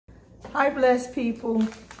Hi, blessed people.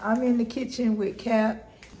 I'm in the kitchen with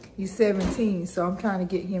Cap. He's 17, so I'm trying to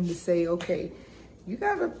get him to say, okay, you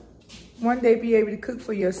gotta one day be able to cook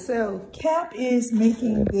for yourself. Cap is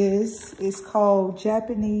making this. It's called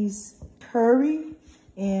Japanese curry,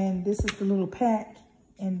 and this is the little pack,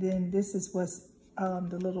 and then this is what's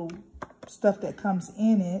the little stuff that comes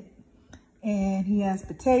in it. And he has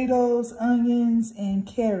potatoes, onions, and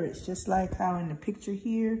carrots, just like how in the picture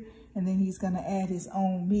here. And then he's gonna add his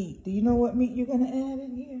own meat. Do you know what meat you're gonna add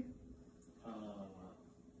in here?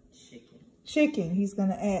 Chicken. Chicken. He's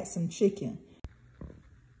gonna add some chicken.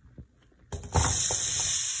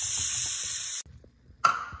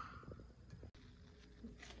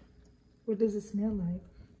 What does it smell like?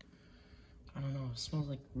 I don't know. It smells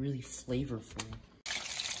like really flavorful.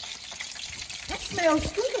 That smells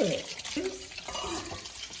good.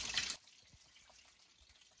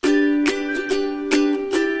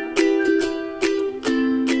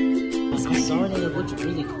 I saw it and it looked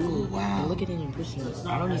really cool. Wow. And look at it in person.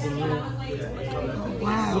 I don't even know. Oh,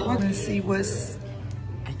 wow. I want to see what's...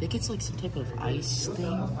 I think it's like some type of ice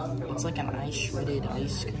thing. It's like an ice, shredded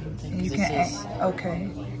ice cream thing. You can add,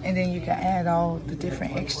 okay. And then you can add all the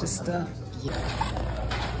different extra stuff. Yeah.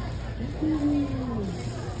 Ooh,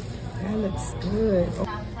 that looks good.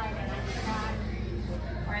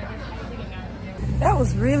 That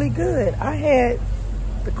was really good. I had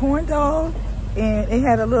the corn dog, and it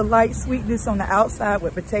had a little light sweetness on the outside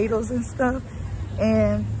with potatoes and stuff.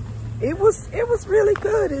 And it was really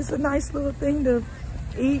good. It's a nice little thing to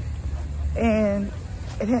eat, and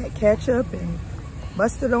it had ketchup and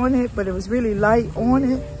mustard on it, but it was really light on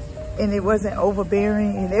it, and it wasn't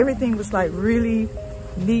overbearing, and everything was like really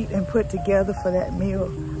neat and put together for that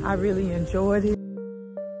meal. I really enjoyed it.